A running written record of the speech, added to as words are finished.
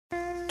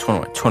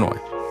21.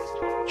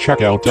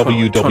 Check out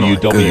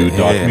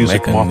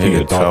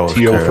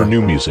www.musicmafia.to for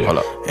new music. Hold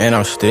up. And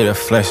I'm still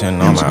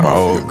flexing on my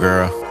old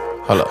girl.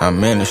 Hold up.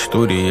 I'm in the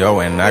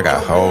studio and I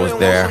got hoes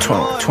there.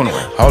 21.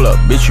 Hold up,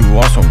 bitch, you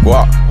want some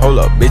guap? Hold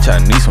up, bitch, I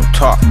need some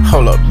talk.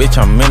 Hold up, bitch,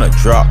 I'm in a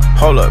drop.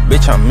 Hold up,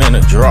 bitch, I'm in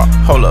a drop.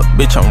 Hold up,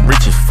 bitch, I'm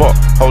rich as fuck.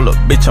 Hold up,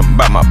 bitch, I'm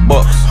by my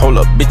bucks. Hold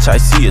up, bitch, I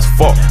see as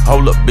fuck.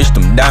 Hold up, bitch,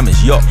 them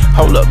diamonds, yuck.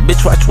 Hold up,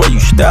 bitch, watch where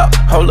you step.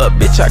 Hold up,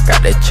 bitch, I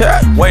got that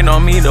check. Wait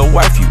on me to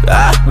wife you,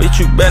 bitch,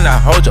 you better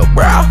not hold your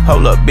brow.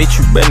 Hold up, bitch,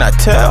 you better not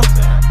tell.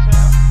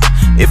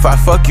 If I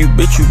fuck you,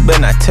 bitch, you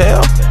better not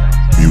tell.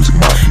 Music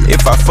Mafia.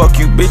 If I fuck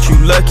you, bitch, you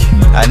lucky.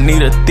 I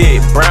need a thick,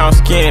 brown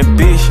skinned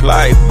bitch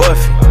like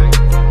Buffy.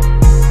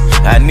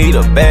 I need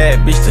a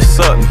bad bitch to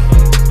suck me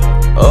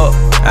up.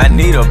 I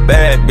need a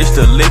bad bitch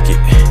to lick it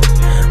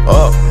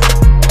up.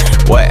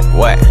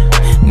 What?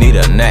 Need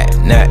a nat.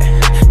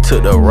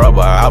 Took the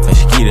rubber off and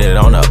skeeted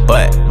on her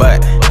butt.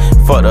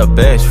 For the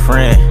best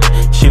friend,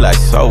 she like,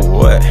 so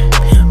what?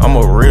 I'm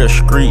a real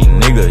street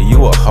nigga,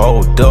 you a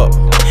hold up.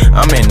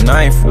 I'm in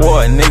 9th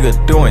Ward, nigga,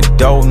 doing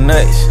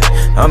donuts.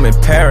 I'm in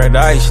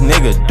Paradise,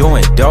 nigga,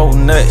 doing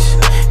donuts.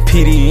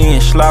 PDE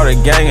and Slaughter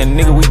Gang, and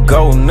nigga, we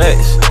go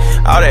nuts.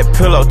 All that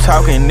pillow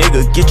talking,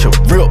 nigga, get you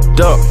ripped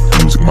up.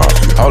 Music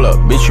Mafia. Hold up,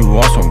 bitch, you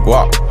want some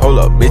guap? Hold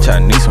up, bitch, I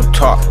need some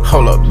talk.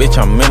 Hold up, bitch,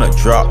 I'm in a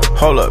drop.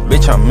 Hold up,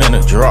 bitch, I'm in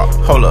a drop.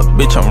 Hold up,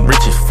 bitch, I'm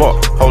rich as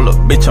fuck. Hold up,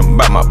 bitch, I'm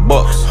by my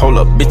bucks. Hold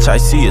up, bitch, I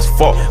see as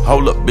fuck.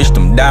 Hold up, bitch,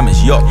 them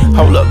diamonds, yuck.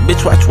 Hold up,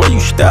 bitch, watch where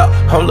you step.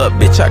 Hold up,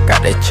 bitch, I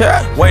got that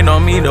check. Wait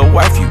on me to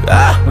wife you,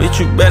 bitch,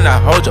 you better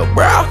not hold your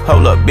brow.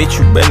 Hold up, bitch,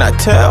 you better not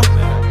tell.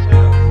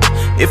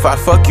 If I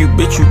fuck you,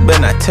 bitch, you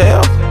better not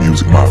tell.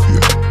 Music Mafia.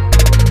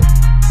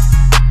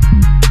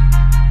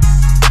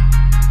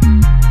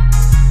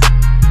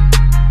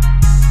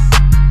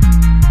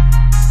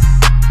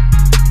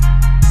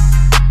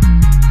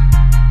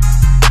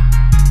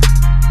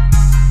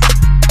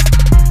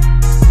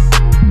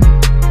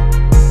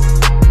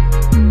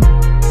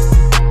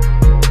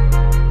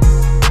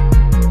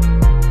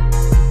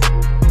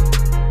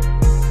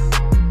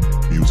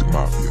 Music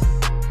Mafia.